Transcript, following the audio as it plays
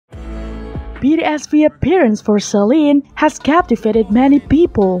BTS V appearance for Celine has captivated many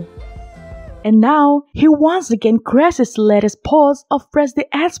people. And now, he once again crashed his latest post of Press the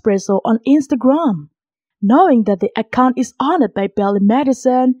Espresso on Instagram. Knowing that the account is owned by Bailee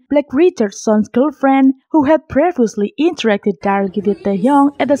Madison, Richardson's girlfriend, who had previously interacted directly with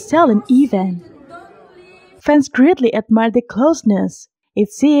Taehyung at the Celine event. Fans greatly admire the closeness. It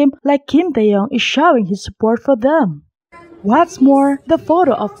seemed like Kim Taehyung is showing his support for them. What's more, the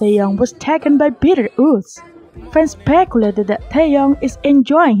photo of Taehyung was taken by Peter Utz. Fans speculated that Taehyung is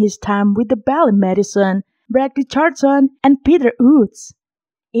enjoying his time with the Bailee Madison, Richardson, and Peter Utz.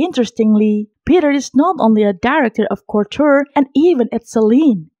 Interestingly, Peter is not only a director of couture and even at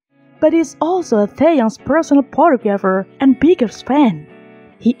Celine, but is also a Taehyung's personal photographer and biggest fan.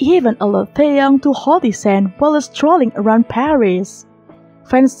 He even allowed Taehyung to hold his hand while strolling around Paris.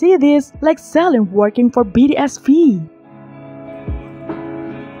 Fans see this like Celine working for BTS V.